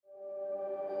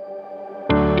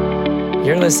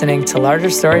You're listening to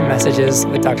Larger Story Messages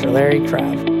with Dr. Larry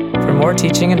Crabb. For more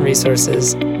teaching and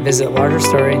resources, visit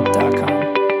largerstory.com.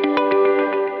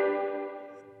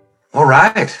 All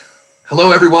right.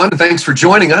 Hello, everyone. Thanks for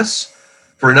joining us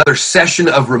for another session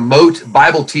of remote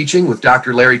Bible teaching with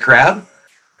Dr. Larry Crabb,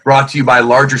 brought to you by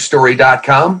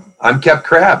largerstory.com. I'm Kep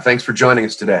Crabb. Thanks for joining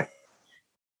us today.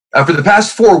 For the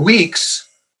past 4 weeks,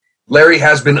 Larry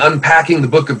has been unpacking the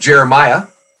book of Jeremiah,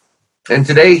 and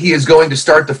today he is going to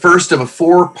start the first of a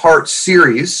 4-part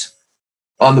series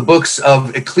on the books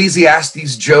of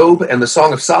Ecclesiastes, Job, and the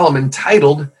Song of Solomon,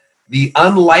 titled The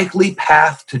Unlikely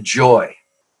Path to Joy.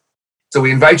 So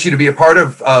we invite you to be a part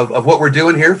of what we're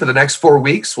doing here for the next 4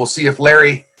 weeks. We'll see if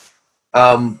Larry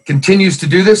continues to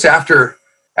do this after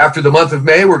the month of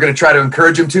May. We're going to try to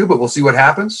encourage him to, but we'll see what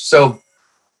happens. So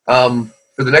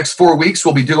for the next 4 weeks,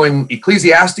 we'll be doing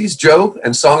Ecclesiastes, Job,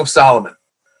 and Song of Solomon.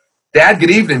 Dad,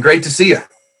 good evening. Great to see you.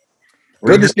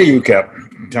 Good to see you, Kep.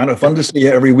 Kind of fun to see you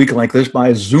every week like this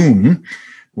by Zoom.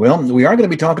 Well, we are going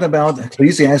to be talking about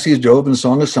Ecclesiastes, Job, and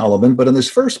Song of Solomon, but in this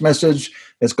first message,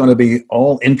 it's going to be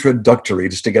all introductory,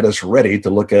 just to get us ready to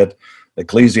look at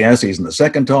Ecclesiastes in the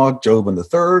second talk, Job in the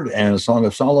third, and Song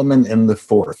of Solomon in the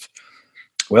fourth.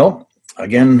 Well,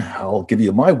 again, I'll give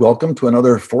you my welcome to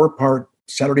another 4-part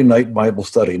Saturday night Bible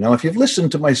study. Now, if you've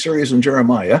listened to my series on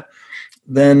Jeremiah,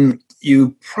 then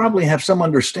you probably have some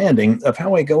understanding of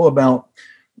how I go about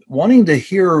wanting to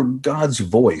hear God's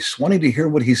voice, wanting to hear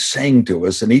what he's saying to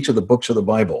us in each of the books of the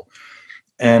Bible.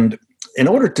 And in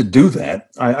order to do that,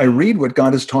 I read what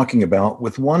God is talking about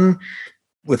with one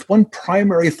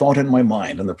primary thought in my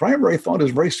mind. And the primary thought is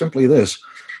very simply this: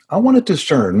 I want to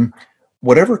discern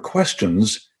whatever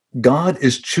questions God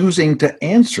is choosing to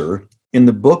answer in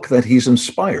the book that he's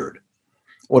inspired.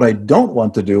 What I don't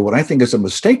want to do, what I think is a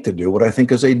mistake to do, what I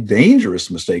think is a dangerous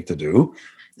mistake to do,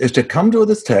 is to come to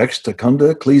this text, to come to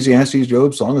Ecclesiastes,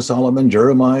 Job, Song of Solomon,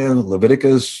 Jeremiah,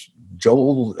 Leviticus,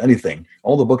 Joel, anything,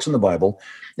 all the books in the Bible.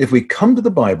 If we come to the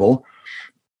Bible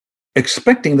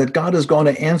expecting that God is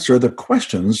going to answer the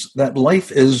questions that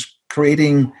life is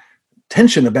creating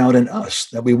tension about in us,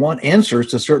 that we want answers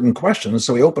to certain questions,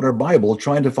 so we open our Bible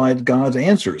trying to find God's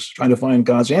answers.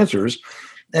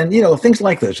 And, things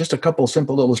like this, just a couple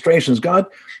simple illustrations. God,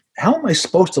 how am I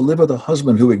supposed to live with a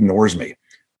husband who ignores me?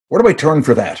 Where do I turn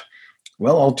for that?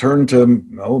 Well, I'll turn to,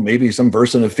 maybe some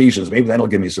verse in Ephesians. Maybe that'll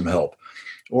give me some help.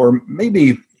 Or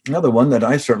maybe another one that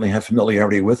I certainly have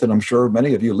familiarity with, and I'm sure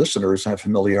many of you listeners have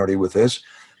familiarity with this.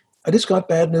 I just got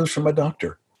bad news from my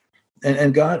doctor.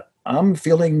 And God, I'm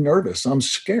feeling nervous. I'm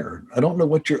scared. I don't know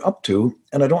what you're up to,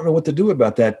 and I don't know what to do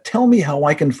about that. Tell me how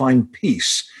I can find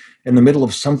peace in the middle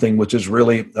of something which is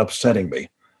really upsetting me.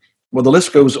 Well, the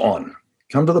list goes on.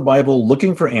 Come to the Bible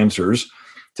looking for answers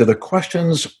to the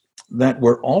questions that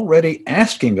we're already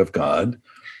asking of God.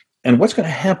 And what's going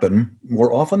to happen,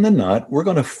 more often than not, we're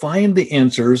going to find the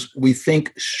answers we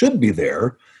think should be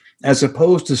there, as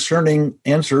opposed to discerning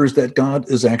answers that God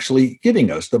is actually giving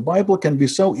us. The Bible can be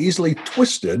so easily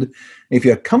twisted if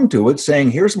you come to it saying,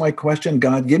 here's my question,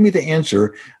 God, give me the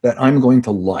answer that I'm going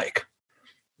to like.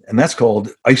 And that's called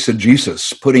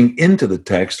eisegesis, putting into the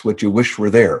text what you wish were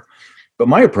there. But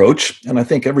my approach, and I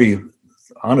think every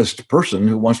honest person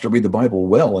who wants to read the Bible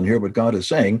well and hear what God is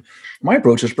saying, my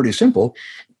approach is pretty simple.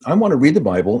 I want to read the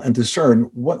Bible and discern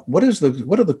what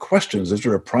are the questions. Is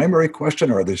there a primary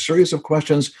question, or are there a series of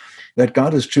questions that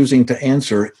God is choosing to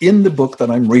answer in the book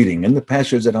that I'm reading, in the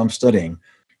passage that I'm studying?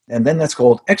 And then that's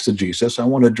called exegesis. I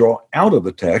want to draw out of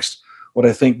the text what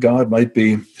I think God might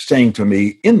be saying to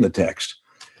me in the text.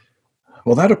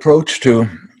 Well, that approach to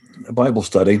Bible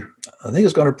study, I think,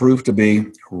 is going to prove to be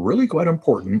really quite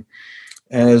important,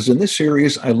 as in this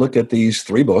series, I look at these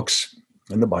 3 books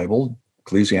in the Bible,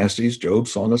 Ecclesiastes, Job,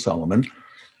 Song of Solomon,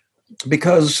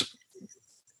 because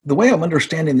the way I'm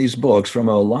understanding these books from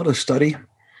a lot of study,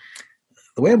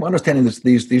 the way I'm understanding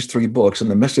these 3 books and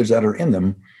the message that are in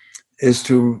them, is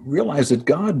to realize that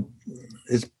God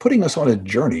is putting us on a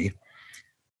journey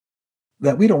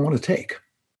that we don't want to take.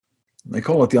 They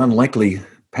call it the unlikely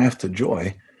path to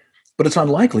joy, but it's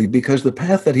unlikely because the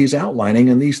path that he's outlining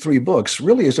in these 3 books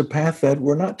really is a path that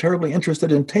we're not terribly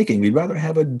interested in taking. We'd rather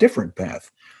have a different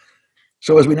path.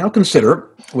 So as we now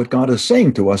consider what God is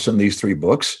saying to us in these 3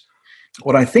 books,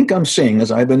 what I think I'm seeing,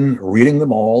 as I've been reading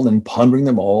them all and pondering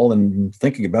them all and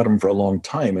thinking about them for a long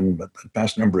time in the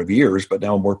past number of years, but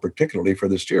now more particularly for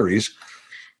this series,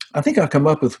 I think I've come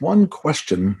up with one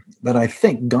question that I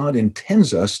think God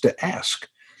intends us to ask,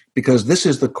 because this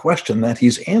is the question that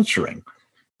he's answering.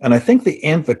 And I think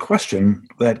the question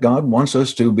that God wants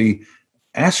us to be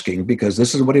asking, because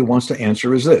this is what he wants to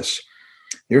answer, is this.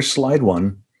 Here's slide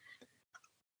 1.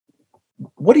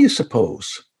 what do you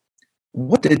suppose?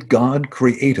 What did God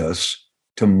create us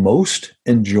to most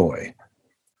enjoy?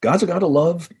 God's a God of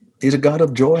love. He's a God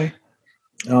of joy.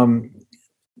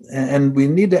 And we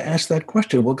need to ask that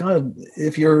question. Well, God,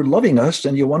 if you're loving us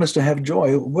and you want us to have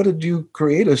joy, what did you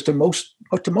create us to most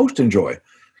enjoy?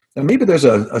 And maybe there's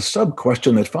a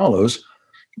sub-question that follows.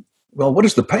 Well, what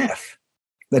is the path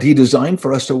that he designed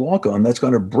for us to walk on that's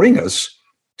going to bring us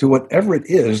to whatever it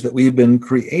is that we've been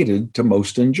created to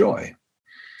most enjoy?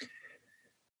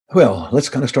 Well, let's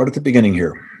kind of start at the beginning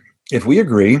here. If we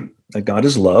agree that God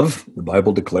is love, the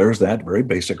Bible declares that very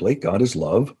basically, God is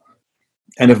love,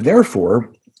 and if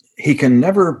therefore he can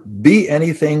never be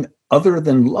anything other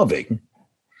than loving,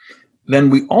 then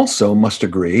we also must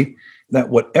agree that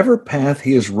whatever path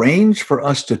he has arranged for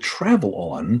us to travel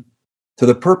on to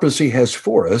the purpose he has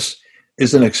for us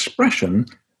is an expression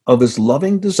of his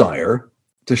loving desire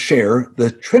to share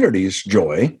the Trinity's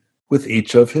joy with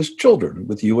each of his children,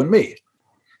 with you and me.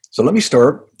 So let me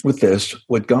start with this.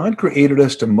 What God created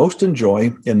us to most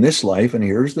enjoy in this life, and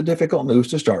here's the difficult news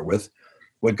to start with,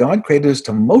 what God created us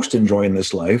to most enjoy in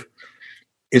this life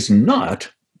is not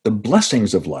the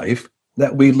blessings of life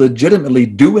that we legitimately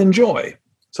do enjoy.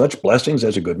 Such blessings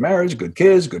as a good marriage, good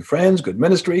kids, good friends, good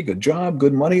ministry, good job,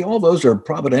 good money, all those are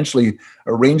providentially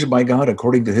arranged by God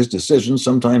according to his decisions.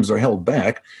 Sometimes they're held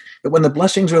back. But when the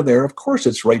blessings are there, of course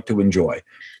it's right to enjoy.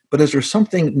 But is there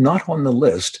something not on the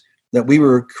list that we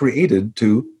were created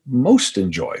to most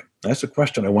enjoy? That's a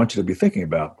question I want you to be thinking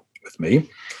about with me.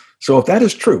 So if that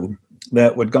is true,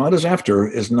 that what God is after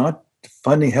is not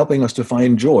helping us to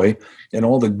find joy in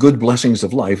all the good blessings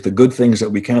of life, the good things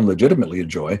that we can legitimately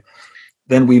enjoy,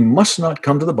 then we must not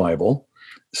come to the Bible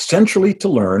centrally to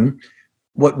learn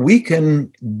what we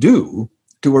can do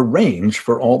to arrange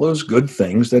for all those good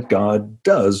things that God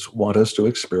does want us to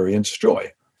experience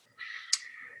joy.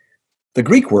 The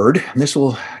Greek word, and this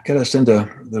will get us into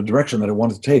the direction that I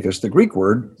want to take us, the Greek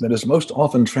word that is most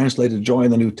often translated joy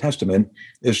in the New Testament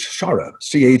is chara,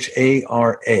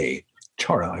 C-H-A-R-A.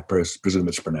 Chara, I presume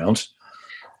it's pronounced.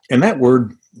 And that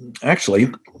word, actually,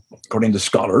 according to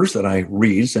scholars that I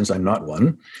read, since I'm not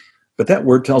one, but that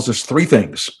word tells us three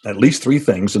things, at least three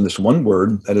things in this one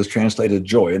word that is translated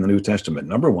joy in the New Testament.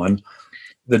 Number one,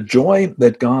 the joy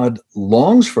that God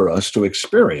longs for us to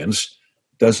experience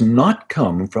does not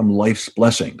come from life's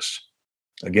blessings.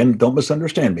 Again, don't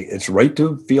misunderstand me. It's right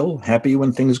to feel happy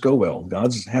when things go well.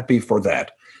 God's happy for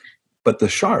that. But the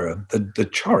chara,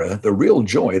 the real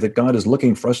joy that God is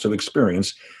looking for us to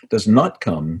experience does not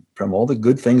come from all the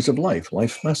good things of life,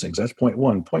 life's blessings. That's point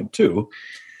one. Point two,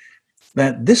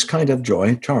 that this kind of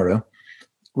joy, chara,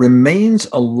 remains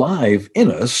alive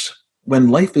in us when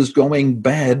life is going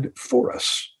bad for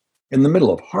us. In the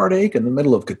middle of heartache, in the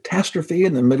middle of catastrophe,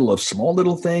 in the middle of small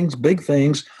little things, big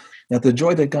things, that the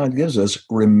joy that God gives us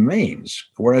remains,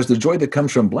 whereas the joy that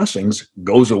comes from blessings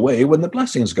goes away when the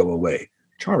blessings go away.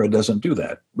 Chara doesn't do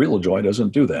that. Real joy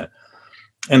doesn't do that.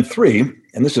 And three,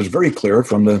 and this is very clear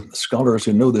from the scholars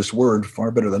who know this word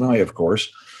far better than I, of course,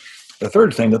 the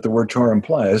third thing that the word chara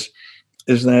implies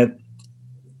is that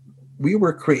we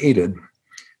were created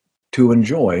to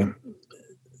enjoy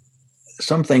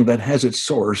something that has its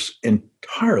source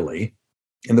entirely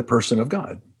in the person of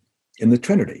God, in the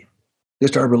Trinity.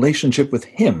 Just our relationship with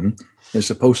him is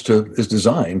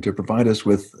designed to provide us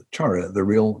with chara, the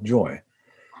real joy.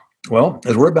 Well,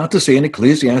 as we're about to see in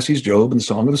Ecclesiastes, Job, and the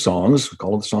Song of Songs, we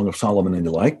call it the Song of Solomon and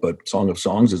the like, but Song of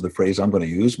Songs is the phrase I'm going to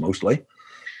use mostly.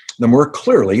 The more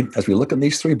clearly, as we look at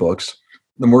these three books,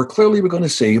 the more clearly we're going to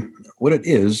see what it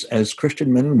is as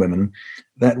Christian men and women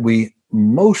that we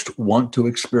most want to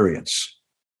experience.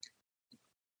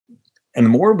 And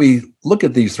the more we look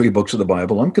at these three books of the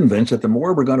Bible, I'm convinced that the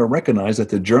more we're going to recognize that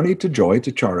the journey to joy,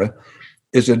 to chara,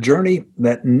 is a journey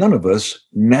that none of us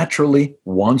naturally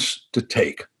wants to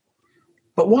take.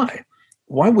 But why?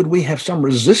 Why would we have some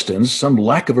resistance, some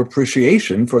lack of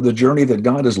appreciation for the journey that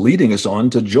God is leading us on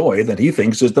to joy that he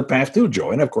thinks is the path to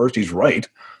joy? And of course, he's right.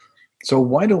 So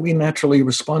why don't we naturally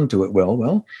respond to it?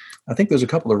 Well, I think there's a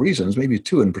couple of reasons, maybe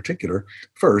two in particular.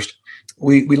 First,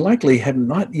 we likely have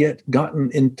not yet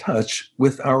gotten in touch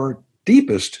with our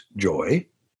deepest joy,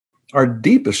 our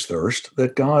deepest thirst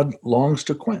that God longs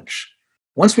to quench.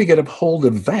 Once we get a hold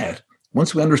of that,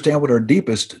 once we understand what our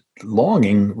deepest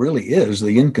longing really is,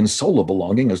 the inconsolable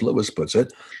longing, as Lewis puts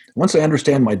it, once I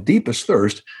understand my deepest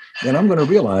thirst, then I'm going to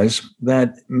realize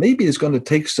that maybe it's going to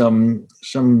take some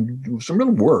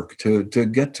real work to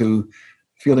get to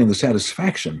feeling the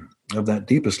satisfaction of that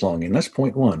deepest longing. That's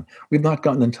point one. We've not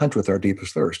gotten in touch with our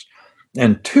deepest thirst.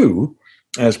 And two,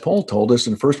 as Paul told us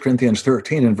in 1 Corinthians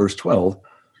 13 and verse 12,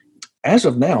 as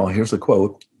of now, here's the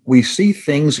quote, we see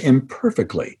things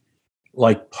imperfectly,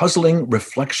 like puzzling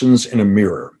reflections in a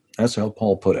mirror. That's how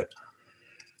Paul put it.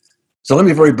 So let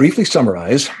me very briefly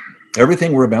summarize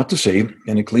everything we're about to see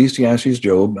in Ecclesiastes,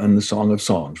 Job, and the Song of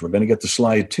Songs. We're going to get to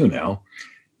slide 2 now.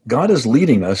 God is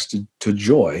leading us to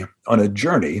joy on a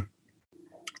journey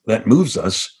that moves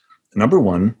us, number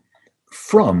one,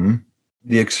 from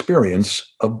the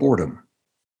experience of boredom.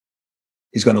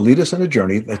 He's going to lead us on a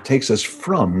journey that takes us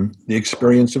from the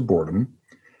experience of boredom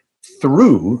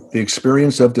through the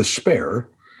experience of despair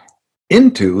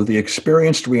into the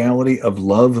experienced reality of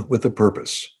love with a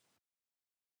purpose.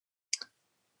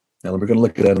 Now, we're going to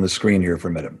look at that on the screen here for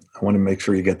a minute. I want to make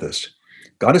sure you get this.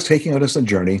 God is taking us on a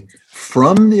journey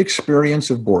from the experience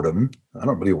of boredom. I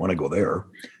don't really want to go there.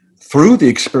 Through the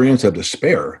experience of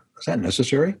despair. Is that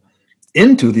necessary?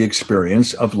 Into the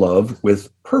experience of love with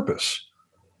purpose.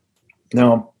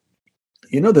 Now,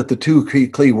 you know that the two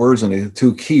key words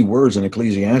in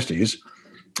Ecclesiastes,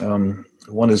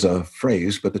 one is a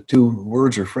phrase, but the two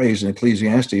words or phrase in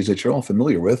Ecclesiastes that you're all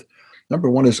familiar with,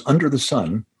 number one is under the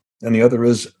sun, and the other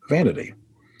is vanity,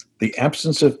 the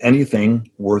absence of anything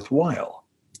worthwhile.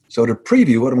 So to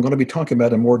preview what I'm going to be talking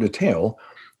about in more detail,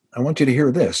 I want you to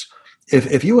hear this.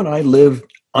 If you and I live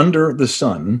under the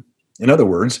sun, in other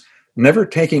words, never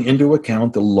taking into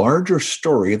account the larger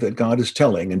story that God is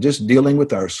telling and just dealing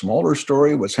with our smaller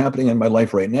story, what's happening in my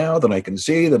life right now that I can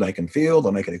see, that I can feel,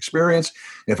 that I can experience,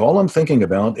 if all I'm thinking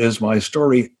about is my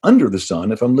story under the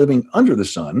sun, if I'm living under the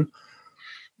sun,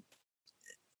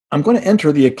 I'm going to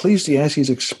enter the Ecclesiastes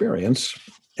experience,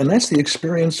 and that's the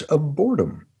experience of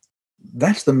boredom.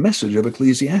 That's the message of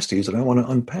Ecclesiastes that I want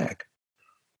to unpack.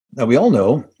 Now, we all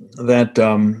know that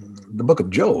the book of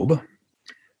Job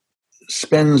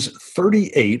spends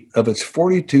 38 of its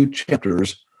 42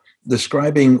 chapters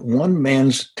describing one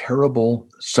man's terrible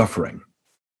suffering.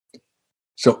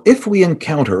 So if we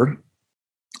encounter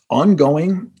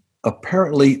ongoing,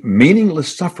 apparently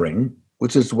meaningless suffering,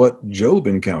 which is what Job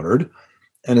encountered,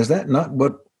 and is that not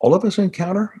what all of us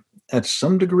encounter at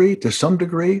some degree, to some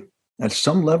degree, at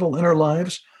some level in our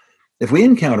lives? If we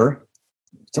encounter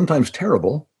sometimes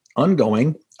terrible,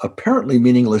 ongoing, apparently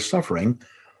meaningless suffering,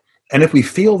 and if we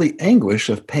feel the anguish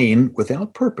of pain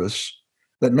without purpose,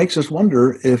 that makes us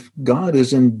wonder if God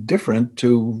is indifferent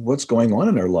to what's going on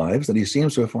in our lives, that he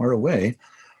seems so far away.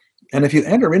 And if you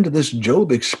enter into this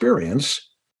Job experience,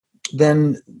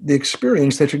 then the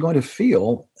experience that you're going to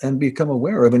feel and become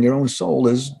aware of in your own soul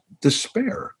is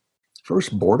despair.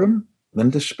 First boredom, then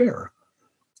despair.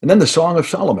 And then the Song of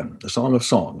Solomon, the Song of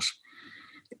Songs,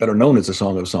 better known as the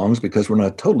Song of Songs because we're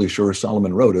not totally sure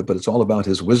Solomon wrote it, but it's all about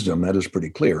his wisdom. That is pretty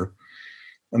clear.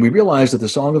 And we realize that the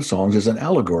Song of Songs is an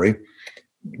allegory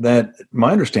that,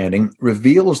 my understanding,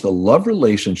 reveals the love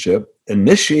relationship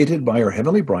initiated by our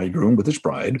heavenly bridegroom with his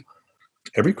bride,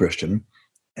 every Christian,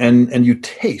 and you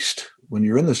taste, when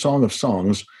you're in the Song of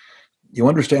Songs, you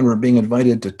understand we're being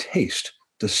invited to taste,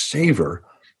 to savor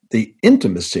the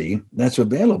intimacy that's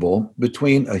available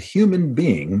between a human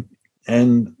being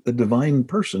and the divine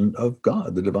person of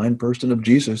God, the divine person of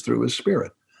Jesus through his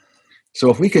Spirit. So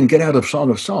if we can get out of Song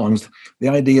of Songs the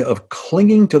idea of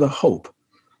clinging to the hope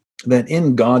that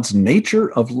in God's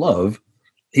nature of love,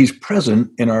 he's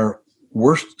present in our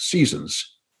worst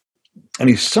seasons. And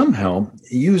he's somehow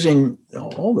using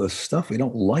all the stuff we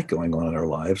don't like going on in our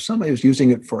lives, somehow he's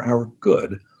using it for our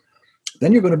good.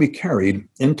 Then you're going to be carried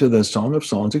into the Song of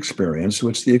Songs experience,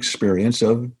 which is the experience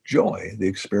of joy, the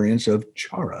experience of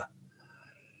chara.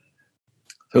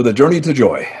 So the journey to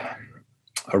joy,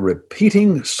 a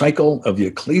repeating cycle of the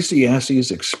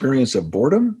Ecclesiastes experience of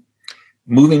boredom,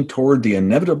 moving toward the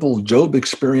inevitable Job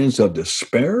experience of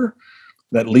despair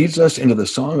that leads us into the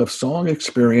Song of Song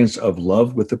experience of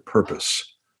love with a purpose,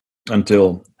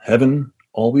 until heaven,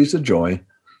 always a joy,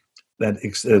 that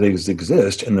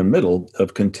exists in the middle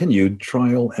of continued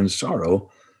trial and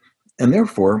sorrow. And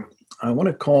therefore, I want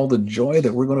to call the joy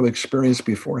that we're going to experience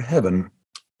before heaven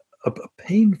a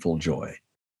painful joy,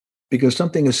 because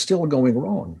something is still going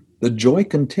wrong. The joy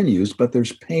continues, but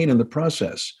there's pain in the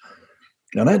process.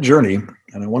 Now that journey,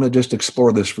 and I want to just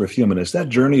explore this for a few minutes, that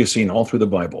journey is seen all through the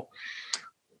Bible.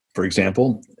 For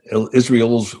example,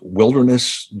 Israel's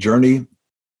wilderness journey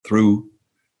through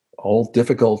all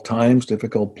difficult times,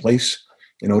 difficult place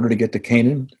in order to get to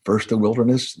Canaan, first the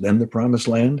wilderness, then the promised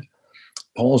land.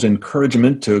 Paul's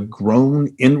encouragement to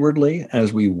groan inwardly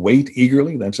as we wait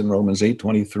eagerly, that's in Romans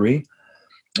 8:23.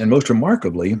 And most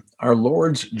remarkably, our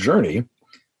Lord's journey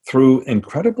through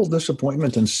incredible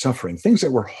disappointment and suffering, things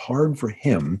that were hard for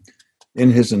him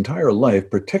in his entire life,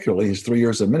 particularly his 3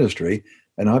 years of ministry,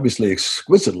 and obviously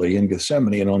exquisitely in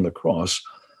Gethsemane and on the cross.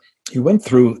 He went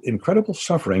through incredible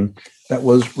suffering that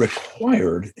was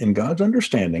required in God's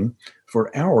understanding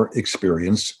for our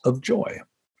experience of joy.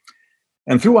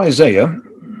 And through Isaiah,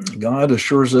 God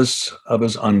assures us of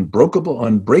his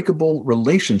unbreakable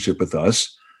relationship with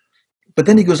us. But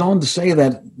then he goes on to say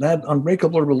that that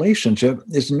unbreakable relationship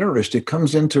is nourished. It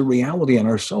comes into reality in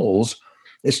our souls.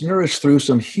 It's nourished through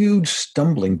some huge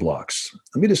stumbling blocks.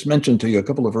 Let me just mention to you a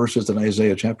couple of verses in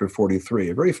Isaiah chapter 43,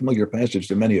 a very familiar passage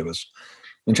to many of us.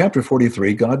 In chapter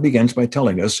 43, God begins by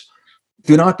telling us,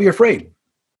 "Do not be afraid.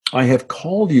 I have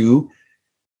called you,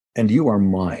 and you are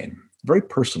mine." Very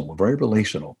personal, very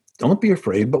relational. Don't be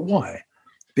afraid, but why?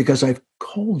 Because I've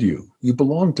called you. You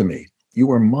belong to me.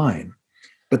 You are mine.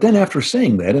 But then after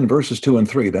saying that in verses 2 and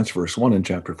 3, that's verse 1 in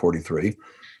chapter 43,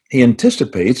 he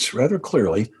anticipates rather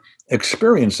clearly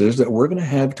experiences that we're going to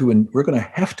have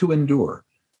to endure.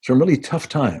 Some really tough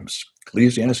times.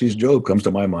 Ecclesiastes Job comes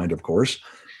to my mind, of course.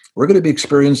 We're going to be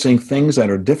experiencing things that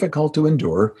are difficult to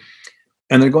endure,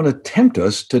 and they're going to tempt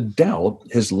us to doubt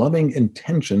his loving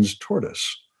intentions toward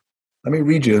us. Let me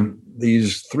read you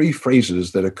these three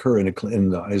phrases that occur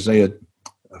in Isaiah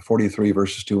 43,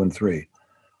 verses 2 and 3.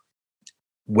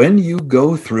 When you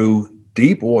go through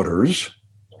deep waters,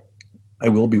 I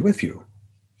will be with you.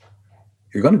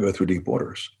 You're going to go through deep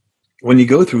waters. When you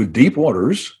go through deep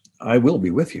waters, I will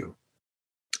be with you.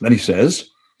 Then he says,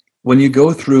 when you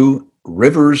go through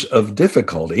rivers of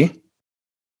difficulty,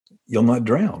 you'll not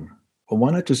drown. Well,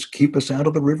 why not just keep us out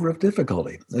of the river of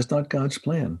difficulty? That's not God's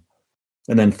plan.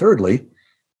 And then thirdly,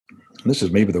 and this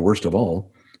is maybe the worst of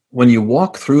all, when you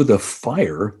walk through the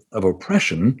fire of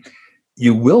oppression,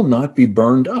 you will not be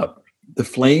burned up. The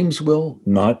flames will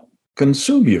not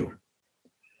consume you.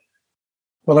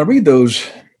 Well, I read those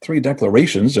three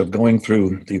declarations of going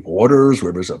through deep waters,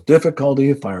 rivers of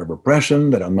difficulty, fire of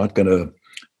oppression, that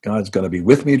God's going to be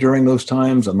with me during those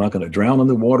times. I'm not going to drown in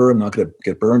the water. I'm not going to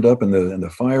get burned up in the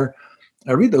fire.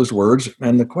 I read those words,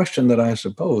 and the question that I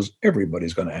suppose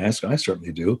everybody's going to ask, I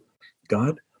certainly do,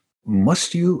 God,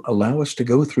 must you allow us to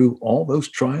go through all those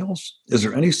trials? Is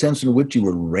there any sense in which you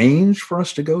would arrange for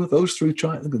us to go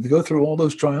through all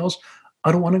those trials?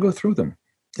 I don't want to go through them.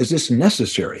 Is this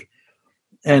necessary?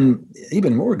 And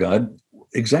even more, God,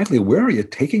 exactly where are you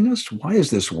taking us? Why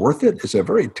is this worth it? It's a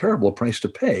very terrible price to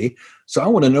pay. So I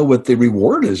want to know what the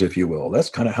reward is, if you will. That's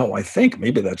kind of how I think.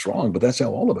 Maybe that's wrong, but that's how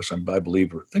all of us, I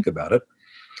believe, think about it.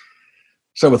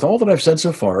 So with all that I've said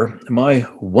so far, am I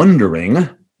wondering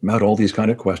about all these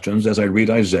kind of questions as I read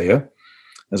Isaiah,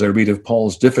 as I read of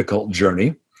Paul's difficult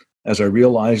journey, as I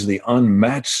realize the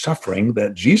unmatched suffering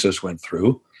that Jesus went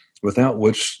through, without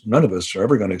which none of us are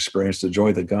ever going to experience the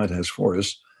joy that God has for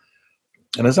us.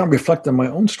 And as I reflect on my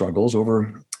own struggles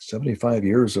over 75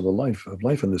 years of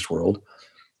life in this world,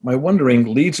 my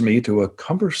wondering leads me to a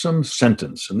cumbersome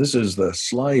sentence. And this is the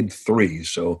slide 3.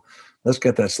 So let's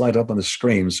get that slide up on the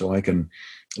screen so I can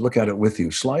look at it with you.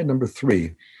 Slide number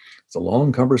 3. It's a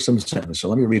long, cumbersome sentence, so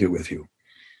let me read it with you.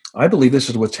 I believe this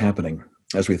is what's happening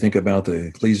as we think about the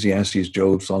Ecclesiastes,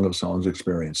 Job, Song of Songs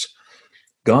experience.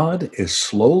 God is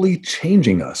slowly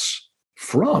changing us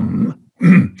from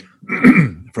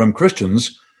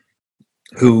Christians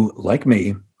who, like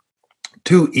me,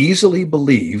 too easily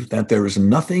believe that there is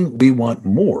nothing we want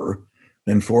more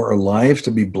than for our lives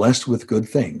to be blessed with good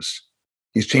things.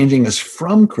 He's changing us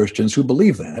from Christians who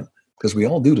believe that, because we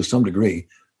all do to some degree,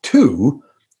 to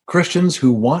Christians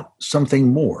who want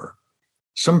something more,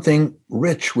 something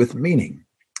rich with meaning,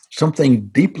 something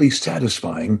deeply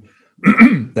satisfying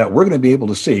that we're going to be able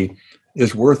to see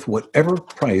is worth whatever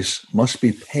price must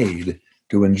be paid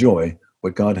to enjoy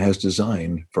what God has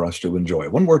designed for us to enjoy.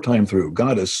 One more time through,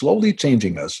 God is slowly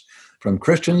changing us from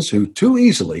Christians who too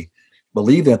easily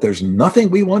believe that there's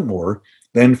nothing we want more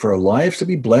than for our lives to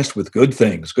be blessed with good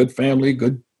things, good family,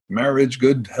 good marriage,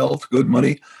 good health, good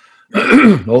money,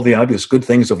 all the obvious good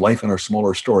things of life in our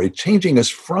smaller story, changing us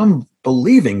from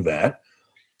believing that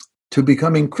to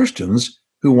becoming Christians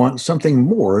who want something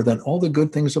more than all the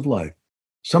good things of life,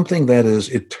 something that is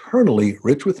eternally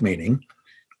rich with meaning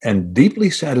and deeply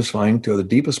satisfying to the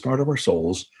deepest part of our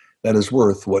souls, that is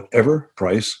worth whatever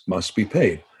price must be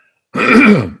paid.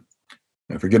 Now,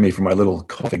 forgive me for my little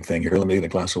coughing thing here. Let me get a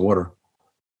glass of water.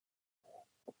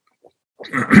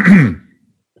 The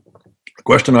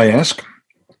question I ask,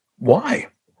 why?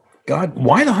 God,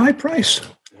 why the high price?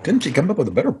 Didn't you come up with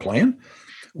a better plan?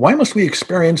 Why must we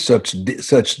experience such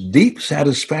deep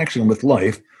satisfaction with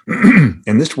life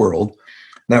in this world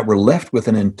that we're left with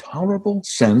an intolerable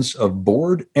sense of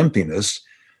bored emptiness,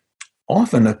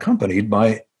 often accompanied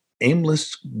by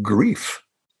aimless grief?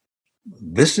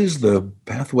 This is the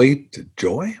pathway to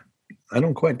joy? I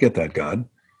don't quite get that, God.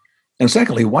 And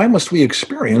secondly, why must we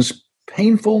experience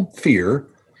painful fear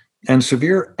and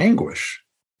severe anguish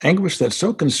that's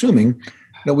so consuming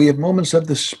that we have moments of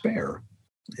despair,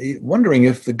 wondering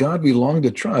if the God we long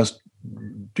to trust,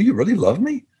 do you really love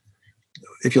me?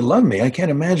 If you love me, I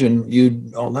can't imagine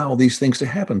you'd allow these things to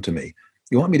happen to me.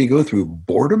 You want me to go through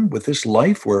boredom with this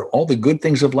life where all the good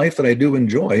things of life that I do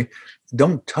enjoy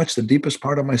don't touch the deepest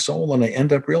part of my soul, and I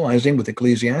end up realizing with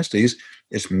Ecclesiastes,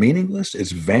 it's meaningless,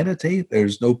 it's vanity,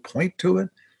 there's no point to it.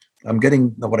 I'm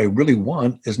getting what I really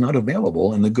want is not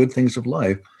available in the good things of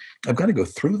life. I've got to go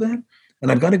through that.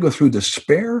 And I've got to go through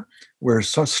despair, where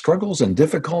such struggles and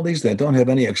difficulties that don't have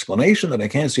any explanation, that I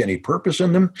can't see any purpose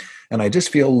in them. And I just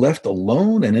feel left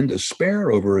alone and in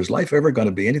despair over, is life ever going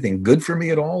to be anything good for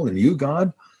me at all? And you,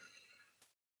 God?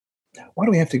 Why do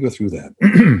we have to go through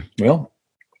that? Well,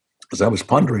 as I was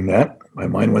pondering that, my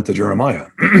mind went to Jeremiah,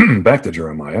 back to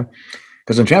Jeremiah,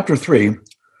 because in chapter 3,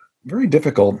 very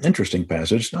difficult, interesting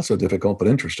passage, not so difficult, but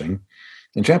interesting.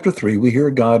 In chapter 3, we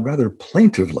hear God rather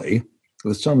plaintively,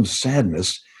 with some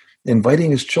sadness, inviting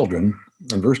his children.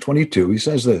 In verse 22, he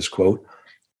says this, quote,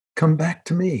 "Come back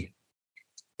to me,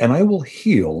 and I will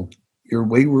heal your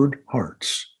wayward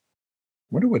hearts."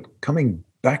 I wonder what coming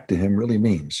back to him really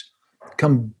means.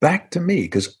 Come back to me,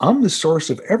 because I'm the source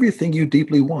of everything you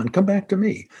deeply want. Come back to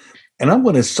me. And I'm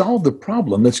going to solve the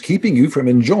problem that's keeping you from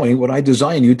enjoying what I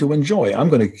design you to enjoy. I'm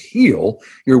going to heal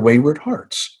your wayward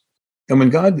hearts. And when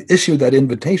God issued that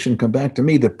invitation, come back to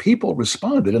me, the people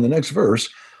responded in the next verse,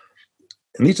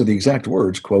 and these are the exact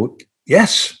words, quote,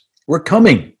 "Yes, we're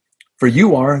coming, for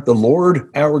you are the Lord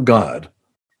our God."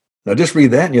 Now just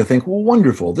read that and you think, well,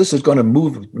 wonderful. This is going to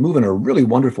move in a really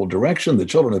wonderful direction. The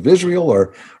children of Israel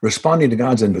are responding to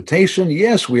God's invitation.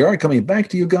 Yes, we are coming back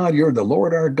to you, God. You're the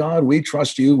Lord our God. We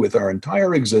trust you with our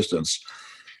entire existence.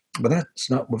 But that's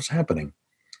not what's happening.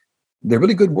 They're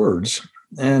really good words.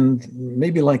 And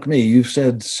maybe like me, you've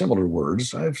said similar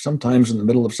words. I've sometimes in the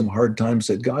middle of some hard times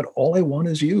said, God, all I want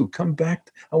is you. Come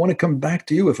back. I want to come back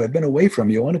to you. If I've been away from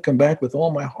you, I want to come back with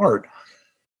all my heart.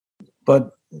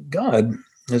 But God,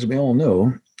 as we all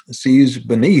know, sees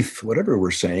beneath whatever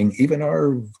we're saying, even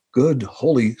our good,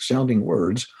 holy sounding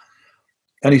words,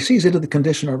 and he sees into the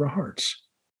condition of our hearts.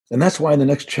 And that's why in the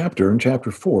next chapter, in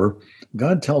chapter 4,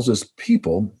 God tells his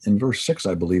people, in verse 6,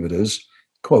 I believe it is,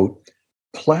 quote,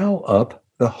 "Plow up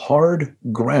the hard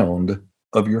ground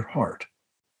of your heart."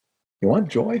 You want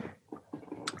joy?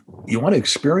 You want to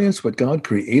experience what God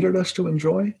created us to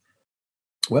enjoy?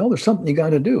 Well, there's something you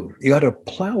got to do. You got to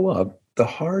plow up the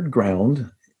hard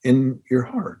ground in your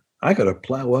heart. I got to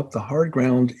plow up the hard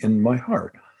ground in my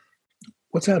heart.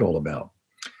 What's that all about?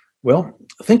 Well,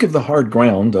 think of the hard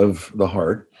ground of the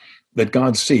heart that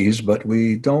God sees, but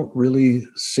we don't really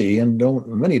see and don't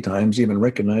many times even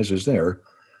recognize is there.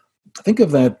 Think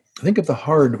of that. Think of the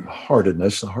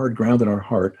hard-heartedness, the hard ground in our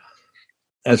heart,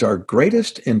 as our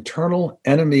greatest internal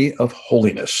enemy of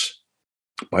holiness.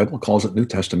 The Bible calls it, New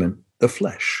Testament, the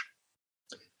flesh.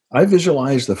 I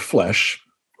visualize the flesh,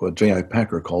 what J.I.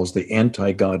 Packer calls the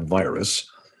anti-God virus,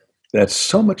 that's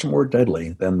so much more deadly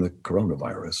than the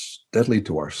coronavirus, deadly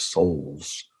to our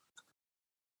souls.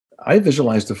 I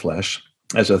visualize the flesh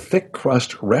as a thick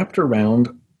crust wrapped around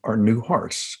our new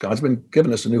hearts. God's been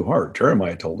giving us a new heart.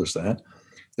 Jeremiah told us that.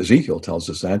 Ezekiel tells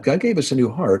us that. God gave us a new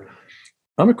heart.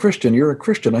 I'm a Christian. You're a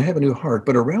Christian. I have a new heart.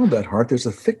 But around that heart, there's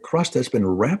a thick crust that's been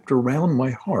wrapped around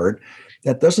my heart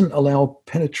that doesn't allow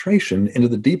penetration into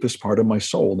the deepest part of my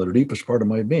soul, the deepest part of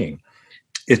my being.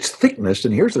 Its thickness,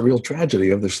 and here's the real tragedy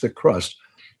of this thick crust,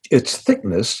 its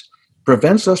thickness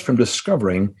prevents us from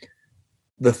discovering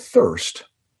the thirst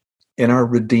in our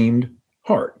redeemed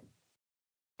heart,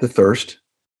 the thirst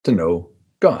to know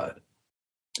God.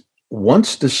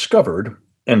 Once discovered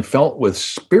and felt with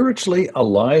spiritually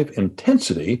alive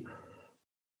intensity,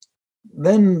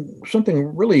 then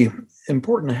something really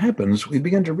important happens. We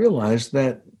begin to realize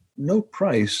that no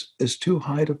price is too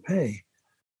high to pay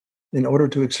in order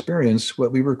to experience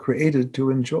what we were created to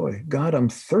enjoy. God, I'm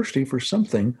thirsty for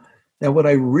something, and what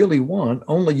I really want,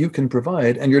 only you can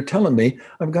provide. And you're telling me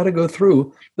I've got to go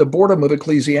through the boredom of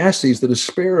Ecclesiastes, the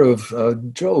despair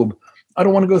of Job. I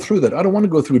don't want to go through that. I don't want to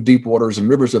go through deep waters and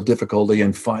rivers of difficulty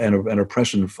and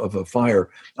oppression of a fire.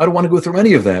 I don't want to go through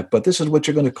any of that, but this is what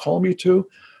you're going to call me to?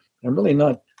 I'm really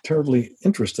not terribly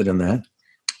interested in that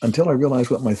until I realize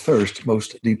what my thirst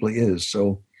most deeply is.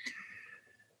 So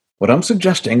what I'm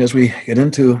suggesting as we get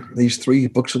into these 3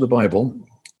 books of the Bible,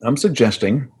 I'm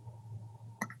suggesting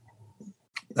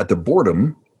that the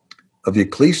boredom of the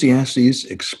Ecclesiastes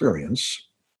experience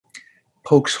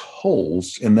pokes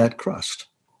holes in that crust.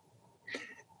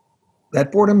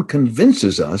 That boredom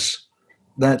convinces us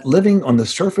that living on the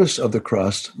surface of the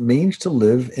crust means to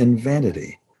live in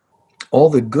vanity. All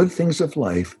the good things of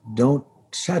life don't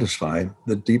satisfy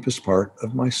the deepest part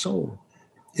of my soul.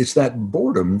 It's that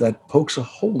boredom that pokes a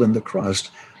hole in the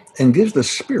crust and gives the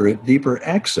spirit deeper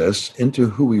access into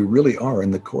who we really are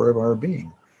in the core of our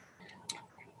being.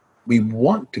 We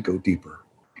want to go deeper.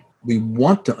 We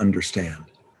want to understand.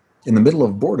 In the middle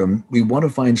of boredom, we want to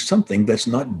find something that's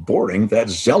not boring,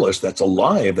 that's zealous, that's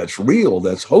alive, that's real,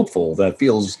 that's hopeful, that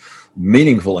feels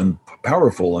meaningful and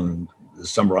powerful, and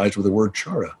summarized with the word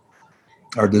chara.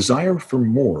 Our desire for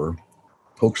more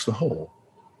pokes the hole.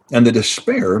 And the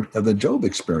despair of the Job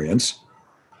experience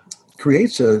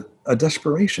creates a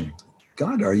desperation.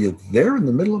 God, are you there in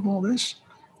the middle of all this?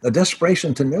 A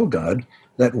desperation to know God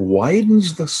that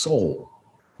widens the soul.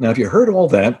 Now, if you heard all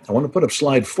that, I want to put up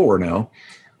slide 4 now.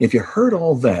 If you heard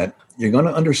all that, you're going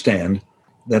to understand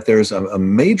that there's a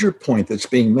major point that's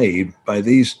being made by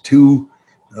these two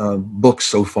books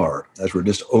so far, as we're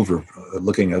just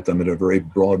looking at them in a very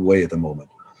broad way at the moment.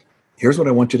 Here's what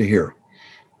I want you to hear.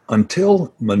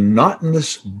 Until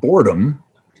monotonous boredom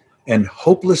and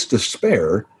hopeless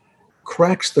despair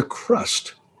cracks the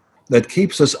crust that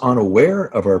keeps us unaware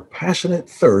of our passionate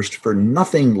thirst for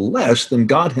nothing less than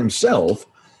God himself,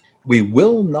 we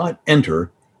will not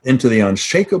enter into the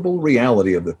unshakable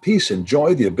reality of the peace and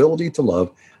joy, the ability to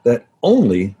love that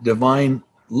only divine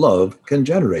love can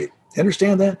generate.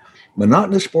 Understand that?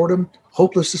 Monotonous boredom,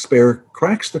 hopeless despair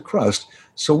cracks the crust,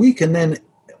 so we can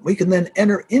then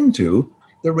enter into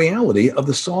the reality of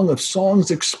the Song of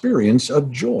Songs experience of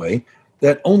joy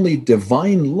that only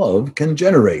divine love can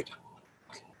generate.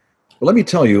 Well, let me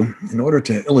tell you, in order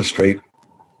to illustrate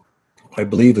what I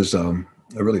believe is a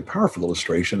really powerful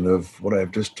illustration of what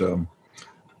I've just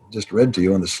read to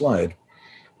you on the slide,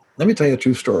 let me tell you a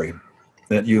true story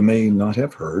that you may not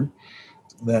have heard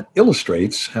that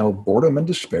illustrates how boredom and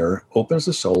despair opens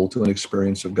the soul to an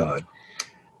experience of God.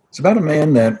 It's about a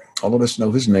man that all of us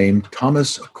know his name,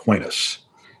 Thomas Aquinas,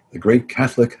 the great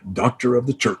Catholic doctor of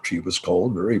the church, he was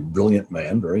called, very brilliant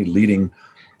man, very leading,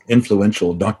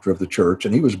 influential doctor of the church.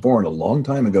 And he was born a long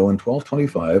time ago in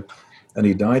 1225, and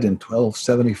he died in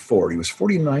 1274. He was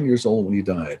 49 years old when he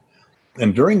died.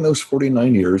 And during those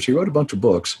 49 years, he wrote a bunch of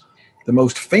books. The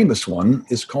most famous one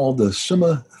is called the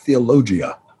Summa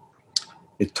Theologia.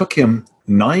 It took him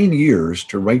 9 years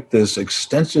to write this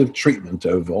extensive treatment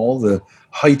of all the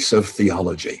heights of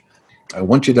theology. I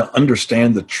want you to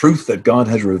understand the truth that God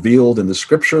has revealed in the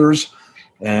scriptures,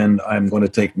 and I'm going to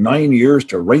take 9 years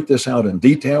to write this out in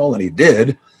detail, and he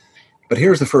did. But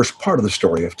here's the first part of the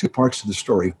story. I have two parts to the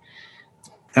story.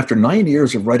 After 9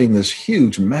 years of writing this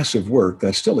huge, massive work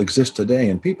that still exists today,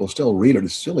 and people still read it,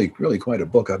 it's still really quite a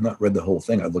book. I've not read the whole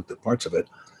thing. I've looked at parts of it.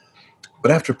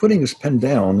 But after putting his pen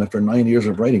down, after 9 years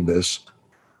of writing this,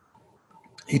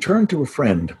 he turned to a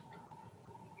friend,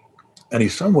 and he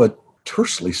somewhat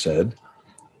tersely said,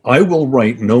 "I will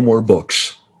write no more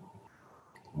books."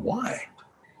 Why?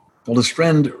 Well, his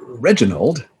friend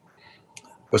Reginald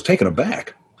was taken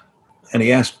aback, and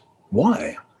he asked,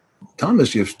 "Why?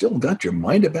 Thomas, you've still got your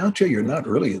mind about you. You're not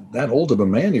really that old of a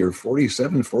man. You're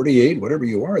 47, 48, whatever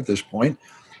you are at this point,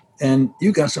 and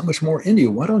you got so much more in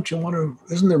you. Why don't you want to,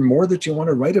 isn't there more that you want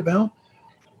to write about?"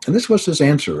 And this was his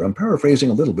answer. I'm paraphrasing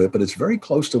a little bit, but it's very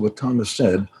close to what Thomas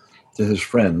said to his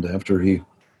friend after he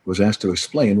was asked to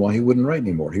explain why he wouldn't write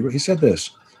anymore. He said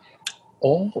this,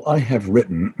 "All I have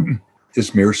written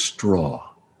is mere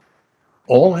straw.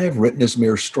 All I have written is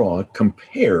mere straw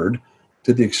compared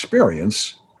to the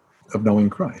experience of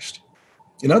knowing Christ."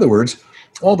 In other words,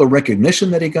 all the recognition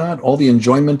that he got, all the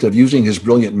enjoyment of using his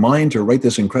brilliant mind to write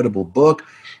this incredible book,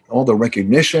 all the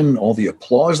recognition, all the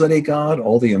applause that he got,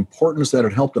 all the importance that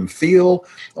it helped him feel,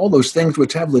 all those things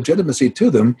which have legitimacy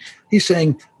to them, he's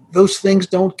saying, those things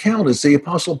don't count. It's the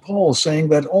Apostle Paul saying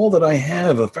that all that I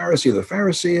have, a Pharisee of the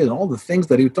Pharisee, and all the things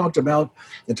that he talked about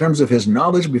in terms of his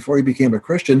knowledge before he became a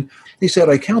Christian, he said,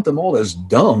 I count them all as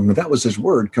dung. That was his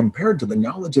word, compared to the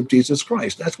knowledge of Jesus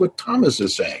Christ. That's what Thomas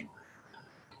is saying.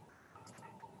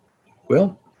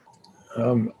 Well,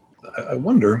 I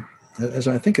wonder, as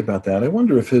I think about that, I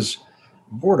wonder if his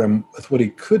boredom with what he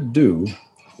could do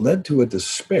led to a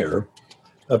despair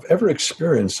of ever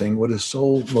experiencing what his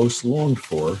soul most longed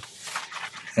for.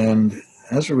 And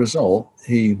as a result,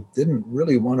 he didn't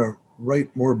really want to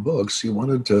write more books. He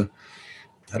wanted to,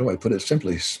 how do I put it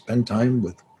simply, spend time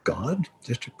with God,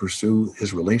 just to pursue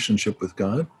his relationship with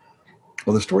God.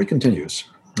 Well, the story continues.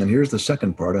 And here's the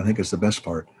second part. I think it's the best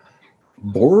part.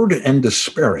 Bored and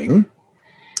despairing,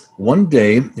 one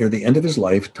day near the end of his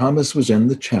life, Thomas was in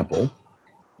the chapel,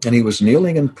 and he was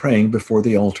kneeling and praying before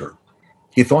the altar.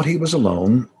 He thought he was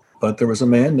alone, but there was a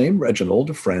man named Reginald,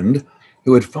 a friend,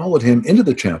 who had followed him into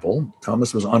the chapel.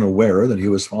 Thomas was unaware that he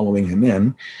was following him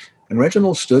in, and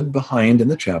Reginald stood behind in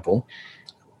the chapel,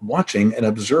 watching and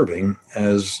observing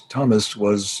as Thomas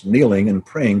was kneeling and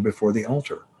praying before the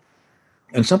altar.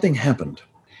 And something happened,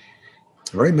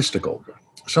 very mystical.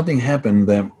 Something happened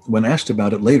that when asked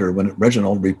about it later, when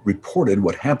Reginald reported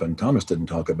what happened, Thomas didn't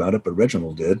talk about it, but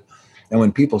Reginald did. And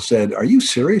when people said, "Are you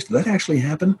serious? Did that actually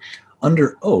happen?"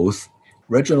 Under oath,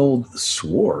 Reginald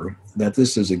swore that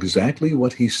this is exactly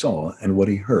what he saw and what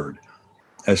he heard.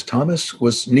 As Thomas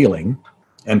was kneeling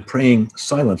and praying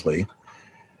silently,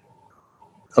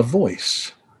 a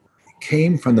voice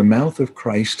came from the mouth of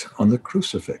Christ on the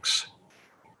crucifix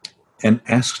and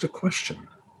asked a question.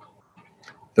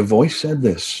 The voice said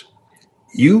this,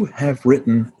 "You have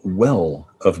written well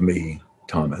of me,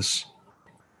 Thomas.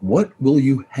 What will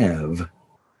you have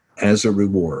as a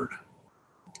reward?"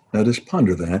 Now just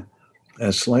ponder that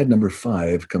as slide number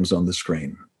 5 comes on the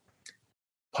screen.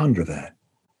 Ponder that.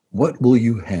 What will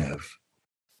you have?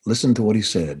 Listen to what he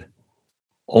said.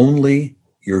 Only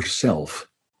yourself,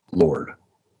 Lord.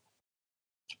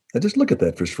 Now just look at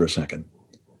that for a second.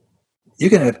 You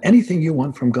can have anything you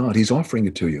want from God. He's offering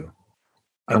it to you.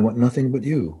 I want nothing but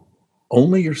you.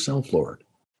 Only yourself, Lord.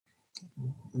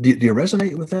 Do you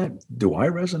resonate with that? Do I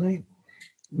resonate?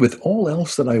 With all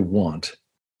else that I want,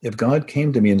 if God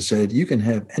came to me and said, "You can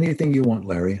have anything you want,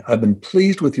 Larry. I've been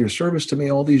pleased with your service to me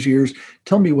all these years.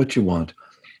 Tell me what you want."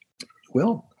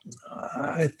 Well,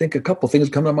 I think a couple things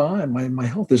come to mind. My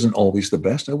health isn't always the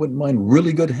best. I wouldn't mind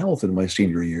really good health in my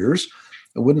senior years.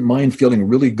 I wouldn't mind feeling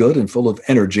really good and full of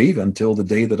energy until the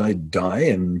day that I die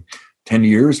in 10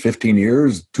 years, 15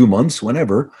 years, 2 months,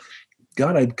 whenever.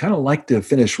 God, I'd kind of like to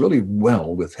finish really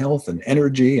well with health and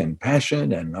energy and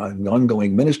passion and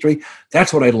ongoing ministry.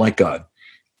 That's what I'd like, God.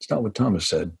 It's not what Thomas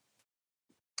said.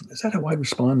 Is that how I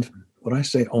respond? Would I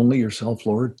say, "Only yourself,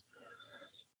 Lord"?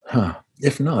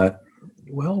 If not,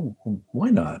 well, why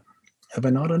not? Have I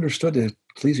not understood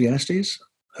Ecclesiastes?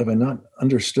 Have I not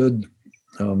understood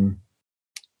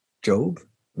Job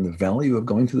and the value of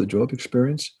going through the Job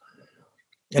experience?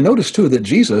 And notice, too, that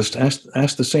Jesus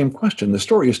asked the same question. The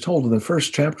story is told in the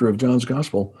first chapter of John's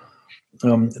Gospel.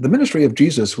 The ministry of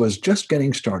Jesus was just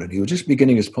getting started. He was just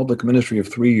beginning his public ministry of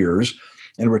 3 years.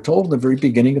 And we're told in the very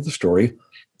beginning of the story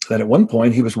that at one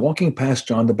point he was walking past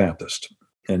John the Baptist.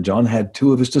 And John had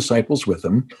 2 of his disciples with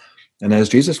him. And as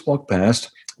Jesus walked past,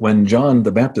 when John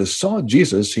the Baptist saw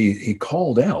Jesus, he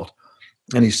called out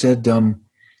and he said,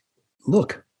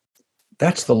 "Look,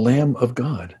 that's the Lamb of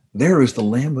God. There is the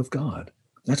Lamb of God."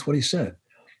 That's what he said.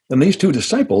 And these 2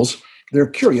 disciples, their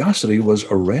curiosity was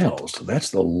aroused. That's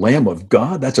the Lamb of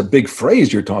God. That's a big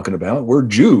phrase you're talking about. We're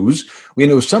Jews. We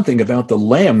know something about the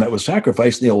lamb that was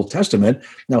sacrificed in the Old Testament.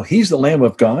 Now he's the Lamb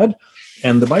of God.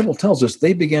 And the Bible tells us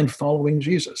they began following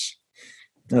Jesus.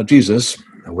 Now Jesus,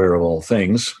 aware of all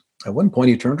things, at one point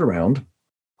he turned around,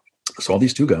 saw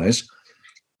these 2 guys,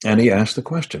 and he asked the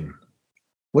question,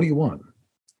 "What do you want?"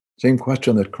 Same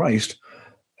question that Christ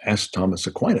asked Thomas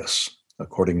Aquinas,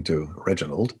 according to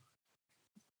Reginald.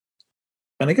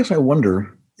 And I guess I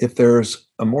wonder if there's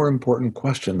a more important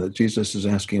question that Jesus is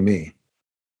asking me.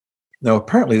 Now,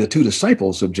 apparently the 2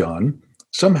 disciples of John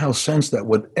somehow sensed that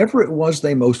whatever it was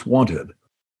they most wanted,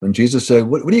 when Jesus said,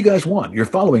 what do you guys want? You're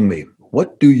following me.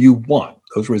 What do you want?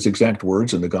 Those were his exact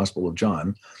words in the Gospel of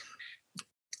John.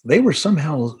 They were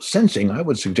somehow sensing, I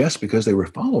would suggest because they were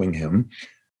following him,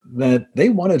 that they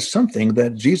wanted something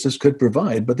that Jesus could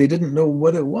provide, but they didn't know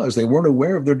what it was. They weren't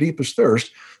aware of their deepest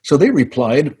thirst. So they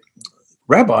replied,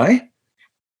 "Rabbi."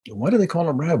 Why do they call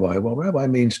him Rabbi? Well, Rabbi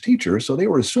means teacher. So they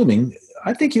were assuming,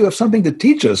 "I think you have something to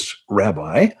teach us,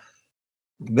 Rabbi.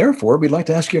 Therefore, we'd like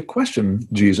to ask you a question,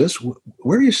 Jesus.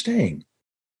 Where are you staying?"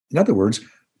 In other words,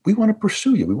 we want to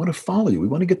pursue you. We want to follow you. We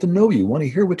want to get to know you. We want to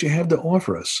hear what you have to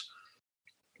offer us.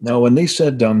 Now, when they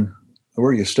said, "Where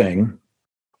are you staying?"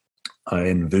 I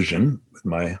envision with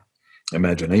my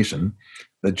imagination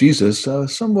that Jesus,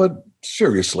 somewhat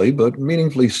seriously but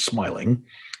meaningfully smiling,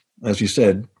 as he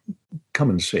said, "Come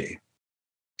and see."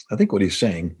 I think what he's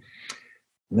saying,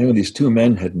 these 2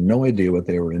 men had no idea what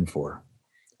they were in for.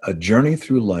 A journey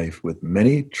through life with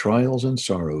many trials and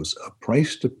sorrows, a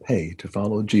price to pay to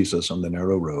follow Jesus on the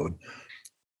narrow road,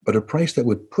 but a price that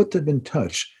would put them in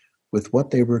touch with what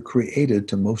they were created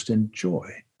to most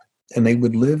enjoy. And they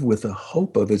would live with a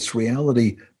hope of its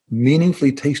reality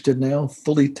meaningfully tasted now,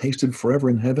 fully tasted forever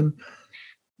in heaven.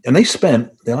 And they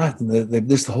spent,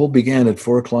 the whole began at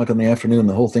 4:00 in the afternoon.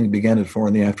 The whole thing began at 4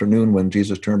 in the afternoon when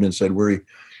Jesus turned and said, what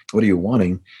are you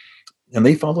wanting? And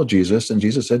they followed Jesus, and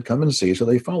Jesus said, "Come and see." So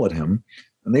they followed him,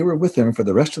 and they were with him for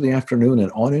the rest of the afternoon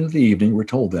and on into the evening, we're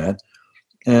told that.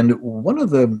 And one of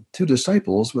the two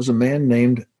disciples was a man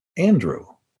named Andrew,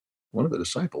 one of the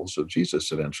disciples of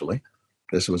Jesus eventually.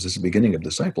 This was his beginning of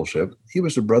discipleship. He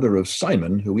was the brother of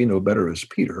Simon, who we know better as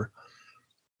Peter.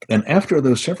 And after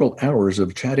those several hours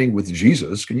of chatting with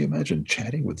Jesus, can you imagine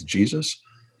chatting with Jesus?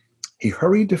 He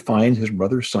hurried to find his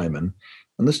brother Simon,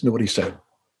 and listen to what he said.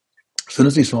 As soon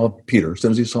as he saw Peter, as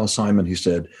soon as he saw Simon, he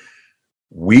said,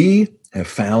 "We have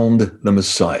found the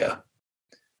Messiah."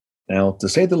 Now, to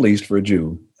say the least, for a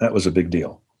Jew, that was a big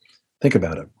deal. Think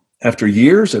about it. After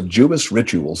years of Jewish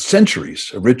rituals,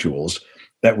 centuries of rituals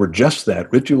that were just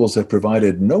that, rituals that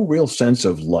provided no real sense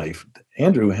of life,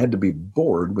 Andrew had to be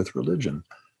bored with religion,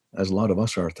 as a lot of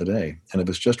us are today. And if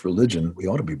it's just religion, we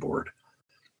ought to be bored.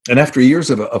 And after years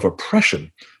of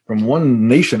oppression from one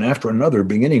nation after another,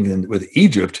 beginning with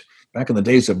Egypt back in the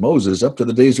days of Moses up to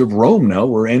the days of Rome now,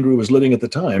 where Andrew was living at the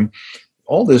time,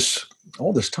 all this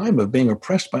time of being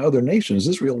oppressed by other nations,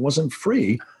 Israel wasn't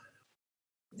free.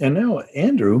 And now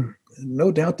Andrew,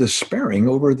 no doubt despairing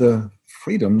over the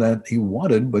freedom that he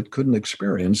wanted but couldn't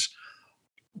experience,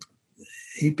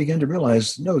 he began to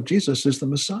realize, no, Jesus is the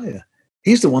Messiah.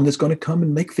 He's the one that's going to come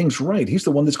and make things right. He's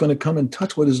the one that's going to come and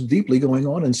touch what is deeply going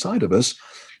on inside of us.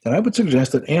 And I would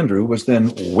suggest that Andrew was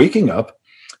then waking up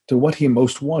to what he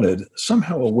most wanted,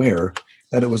 somehow aware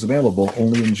that it was available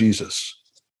only in Jesus.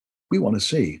 We want to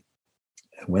see.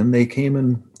 And when they came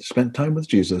and spent time with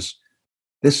Jesus,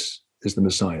 this is the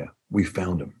Messiah. We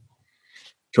found him.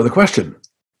 So the question,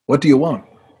 what do you want?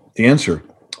 The answer,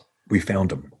 we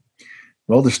found him.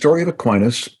 Well, the story of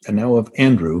Aquinas and now of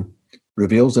Andrew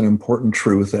reveals an important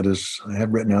truth that is, I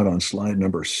have written out on slide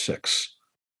number 6.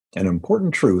 An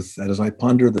important truth that as I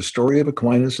ponder the story of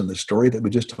Aquinas and the story that we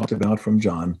just talked about from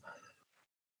John,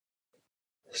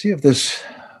 see if this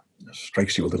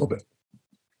strikes you a little bit.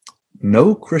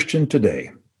 No Christian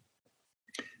today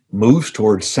moves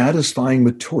toward satisfying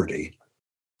maturity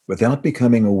without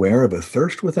becoming aware of a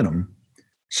thirst within him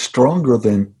stronger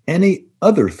than any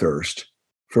other thirst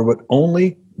for what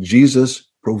only Jesus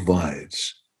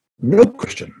provides. No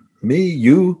Christian, me,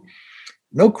 you,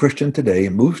 no Christian today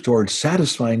moves towards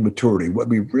satisfying maturity, what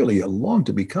we really long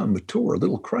to become, mature,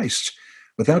 little Christ,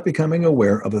 without becoming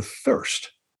aware of a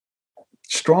thirst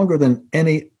stronger than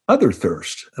any other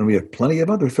thirst. And we have plenty of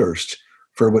other thirsts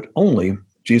for what only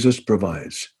Jesus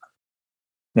provides.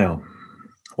 Now,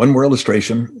 one more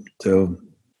illustration to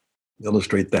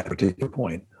illustrate that particular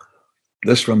point.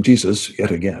 This from Jesus,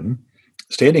 yet again,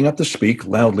 standing up to speak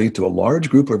loudly to a large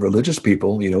group of religious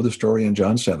people. You know the story in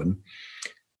John 7.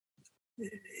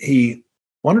 He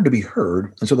wanted to be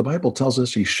heard, and so the Bible tells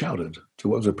us he shouted to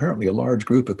what was apparently a large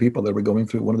group of people that were going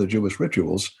through one of the Jewish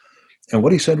rituals. And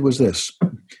what he said was this: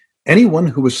 "Anyone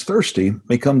who is thirsty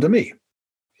may come to me."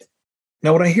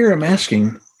 Now, what I hear him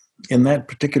asking in that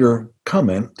particular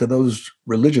comment to those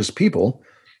religious people,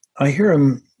 I hear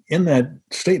him in that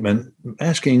statement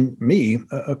asking me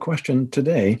a question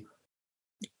today.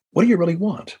 What do you really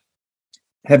want?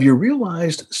 Have you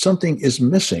realized something is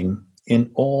missing in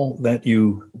all that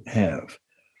you have?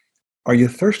 Are you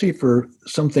thirsty for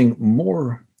something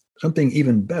more, something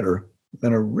even better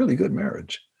than a really good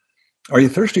marriage? Are you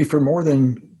thirsty for more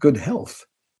than good health?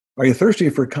 Are you thirsty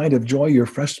for a kind of joy your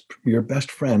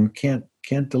best friend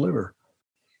can't deliver?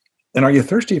 And are you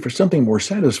thirsty for something more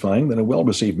satisfying than a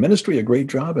well-received ministry, a great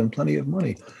job, and plenty of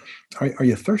money? Are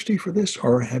you thirsty for this?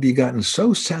 Or have you gotten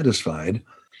so satisfied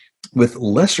with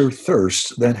lesser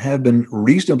thirsts that have been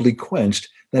reasonably quenched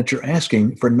that you're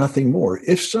asking for nothing more?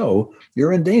 If so,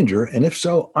 you're in danger. And if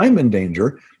so, I'm in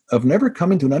danger of never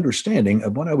coming to an understanding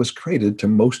of what I was created to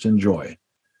most enjoy.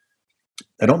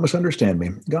 Now, don't misunderstand me.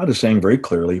 God is saying very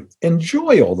clearly,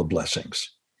 enjoy all the blessings.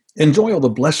 Enjoy all the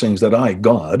blessings that I,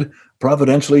 God,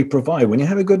 providentially provide. When you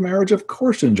have a good marriage, of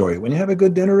course enjoy it. When you have a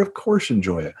good dinner, of course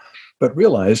enjoy it. But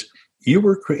realize you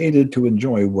were created to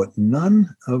enjoy what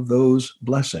none of those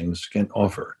blessings can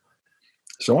offer.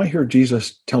 So I hear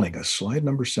Jesus telling us, slide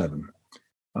number 7,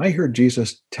 I hear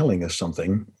Jesus telling us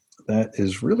something that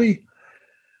is really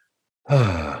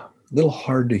a little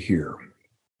hard to hear.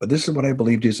 But this is what I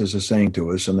believe Jesus is saying to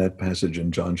us in that passage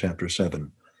in John chapter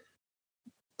 7.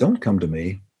 Don't come to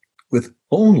me with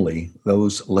only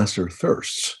those lesser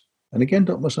thirsts. And again,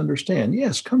 don't misunderstand.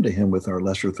 Yes, come to him with our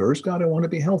lesser thirst. God, I want to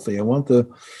be healthy. I want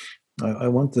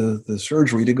the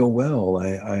surgery to go well.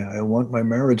 I want my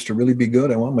marriage to really be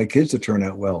good. I want my kids to turn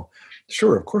out well.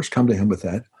 Sure, of course, come to him with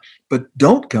that. But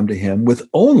don't come to him with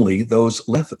only those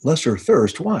lesser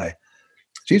thirst. Why?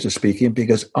 Jesus speaking,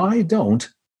 because I don't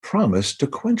promise to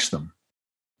quench them.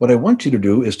 What I want you to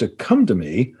do is to come to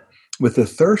me with the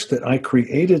thirst that I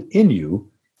created in you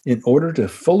in order to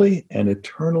fully and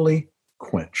eternally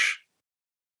quench.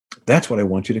 That's what I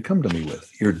want you to come to me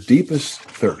with, your deepest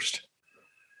thirst.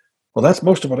 Well, that's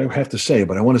most of what I have to say,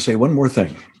 but I want to say one more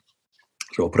thing.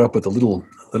 So I'll put up with a little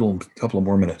couple of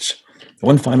more minutes.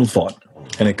 One final thought,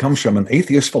 and it comes from an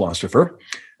atheist philosopher,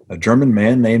 a German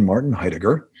man named Martin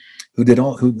Heidegger,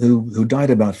 who died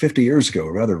about 50 years ago,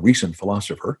 a rather recent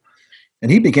philosopher.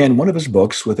 And he began one of his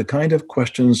books with the kind of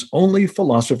questions only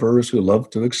philosophers who love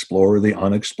to explore the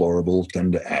unexplorable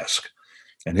tend to ask.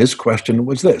 And his question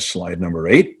was this, slide number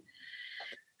 8.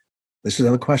 This is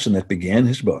the question that began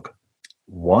his book.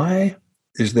 Why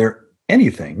is there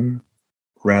anything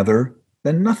rather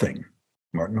than nothing?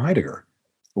 Martin Heidegger.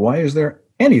 Why is there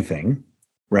anything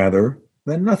rather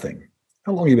than nothing?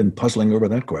 How long have you been puzzling over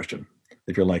that question?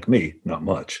 If you're like me, not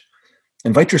much.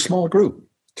 Invite your small group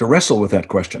to wrestle with that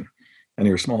question, and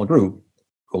your small group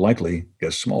will likely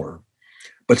get smaller.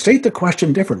 But state the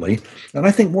question differently, and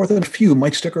I think more than a few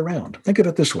might stick around. Think of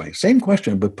it this way. Same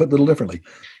question, but put a little differently.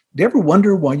 Do you ever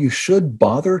wonder why you should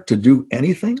bother to do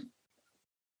anything?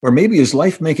 Or maybe is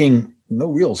life making no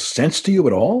real sense to you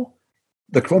at all?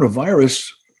 The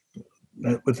coronavirus,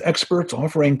 with experts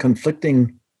offering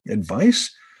conflicting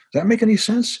advice, does that make any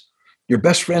sense? Your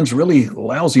best friend's really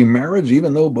lousy marriage,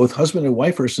 even though both husband and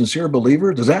wife are sincere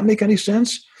believers, does that make any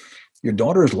sense? Your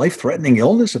daughter's life-threatening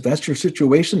illness, if that's your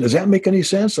situation, does that make any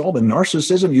sense? All the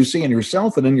narcissism you see in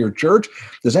yourself and in your church,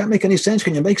 does that make any sense?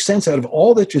 Can you make sense out of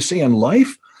all that you see in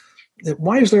life?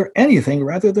 Why is there anything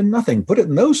rather than nothing? Put it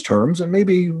in those terms, and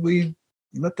maybe we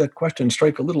let that question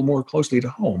strike a little more closely to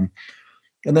home.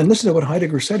 And then listen to what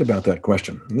Heidegger said about that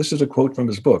question. And this is a quote from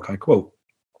his book. I quote,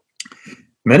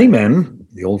 "Many men,"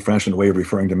 the old-fashioned way of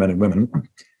referring to men and women,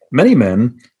 "many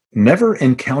men never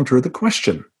encounter the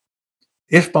question.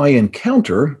 If by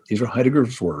encounter," these are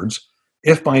Heidegger's words,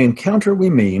 "if by encounter we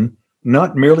mean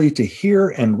not merely to hear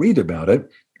and read about it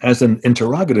as an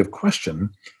interrogative question,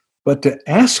 but to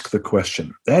ask the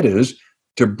question, that is,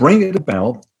 to bring it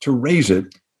about, to raise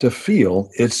it, to feel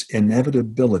its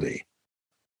inevitability."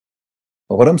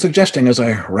 Well, what I'm suggesting as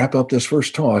I wrap up this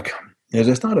first talk is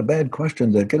it's not a bad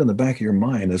question to get in the back of your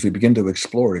mind as we begin to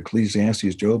explore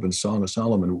Ecclesiastes, Job, and Song of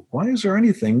Solomon. Why is there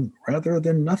anything rather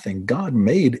than nothing? God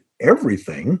made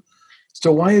everything,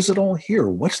 so why is it all here?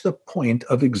 What's the point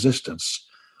of existence?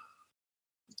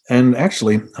 And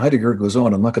actually, Heidegger goes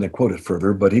on, I'm not going to quote it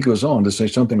further, but he goes on to say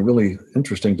something really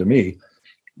interesting to me,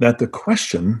 that the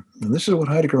question, and this is what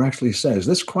Heidegger actually says,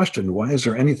 this question, why is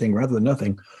there anything rather than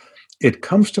nothing, it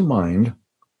comes to mind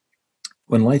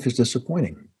when life is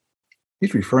disappointing.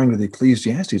 He's referring to the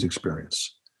Ecclesiastes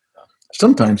experience.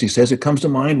 Sometimes, he says, it comes to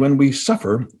mind when we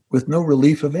suffer with no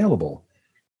relief available.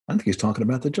 I think he's talking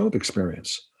about the Job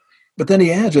experience. But then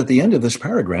he adds at the end of this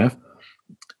paragraph,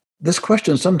 this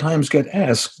question sometimes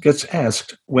gets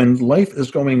asked when life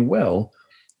is going well,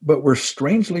 but we're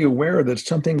strangely aware that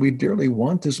something we dearly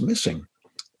want is missing.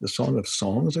 The Song of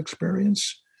Songs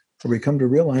experience, where we come to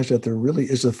realize that there really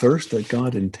is a thirst that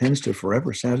God intends to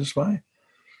forever satisfy.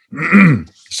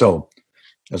 So,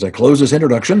 as I close this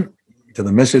introduction to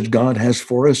the message God has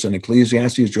for us in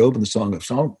Ecclesiastes, Job, and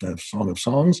the Song of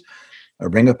Songs, I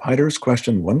bring up Heidegger's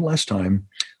question one last time.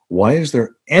 Why is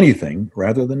there anything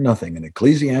rather than nothing? In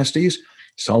Ecclesiastes,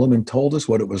 Solomon told us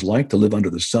what it was like to live under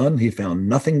the sun. He found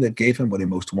nothing that gave him what he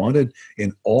most wanted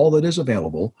in all that is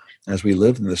available as we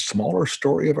live in the smaller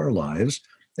story of our lives.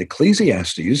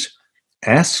 Ecclesiastes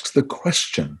asks the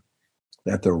question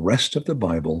that the rest of the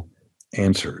Bible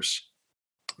answers.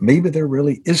 Maybe there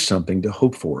really is something to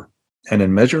hope for, and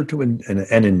in measure to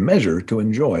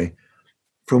enjoy,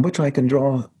 from which I can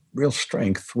draw real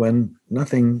strength when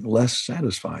nothing less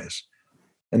satisfies.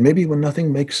 And maybe when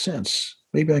nothing makes sense,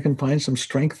 maybe I can find some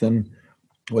strength in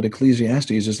what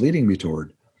Ecclesiastes is leading me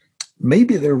toward.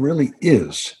 Maybe there really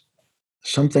is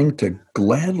something to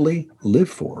gladly live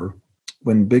for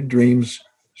when big dreams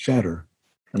shatter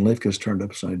and life gets turned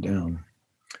upside down.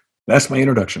 That's my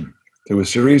introduction to a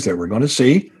series that we're going to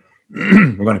see,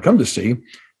 we're going to come to see,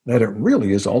 that it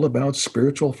really is all about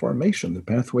spiritual formation, the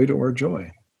pathway to our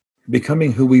joy.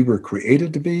 Becoming who we were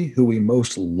created to be, who we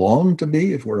most long to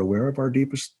be if we're aware of our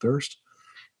deepest thirst.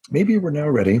 Maybe we're now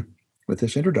ready with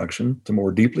this introduction to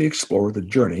more deeply explore the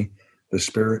journey the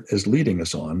Spirit is leading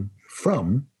us on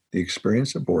from the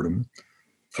experience of boredom,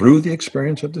 through the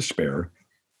experience of despair,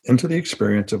 into the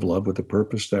experience of love with a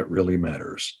purpose that really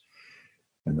matters.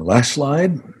 And the last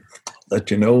slide, let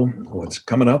you know what's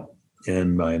coming up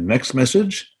in my next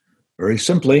message. Very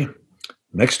simply,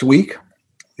 next week,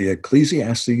 the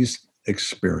Ecclesiastes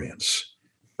experience.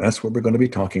 That's what we're going to be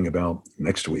talking about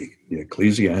next week, the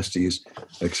Ecclesiastes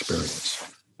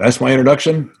experience. That's my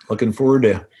introduction. Looking forward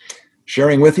to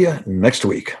sharing with you next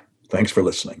week. Thanks for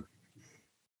listening.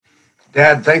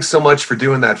 Dad, thanks so much for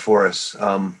doing that for us.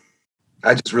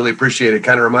 I just really appreciate it. It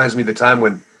kind of reminds me of the time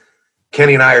when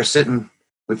Kenny and I are sitting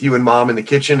with you and Mom in the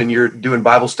kitchen and you're doing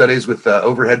Bible studies with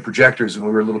overhead projectors when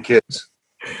we were little kids.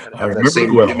 I remember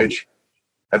it well.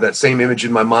 I have that same image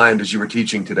in my mind as you were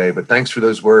teaching today, but thanks for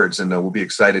those words. And we'll be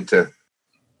excited to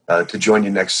join you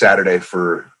next Saturday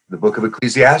for the book of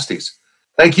Ecclesiastes.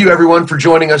 Thank you everyone for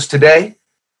joining us today.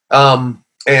 And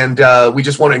we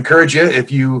just want to encourage you,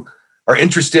 if you are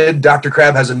interested, Dr.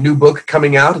 Crabb has a new book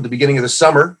coming out at the beginning of the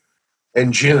summer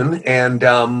in June.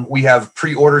 And we have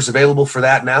pre-orders available for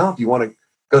that now. If you want to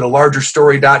go to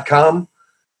largerstory.com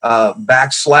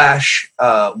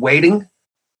 /waiting.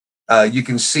 You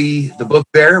can see the book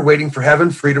there, Waiting for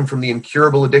Heaven, Freedom from the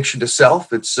Incurable Addiction to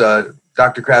Self. It's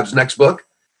Dr. Crabb's next book,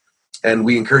 and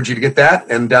we encourage you to get that.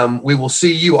 And we will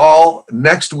see you all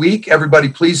next week. Everybody,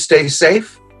 please stay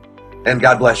safe, and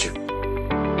God bless you.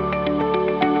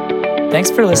 Thanks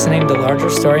for listening to Larger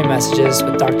Story Messages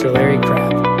with Dr. Larry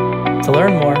Crabb. To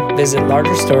learn more, visit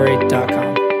largerstory.com.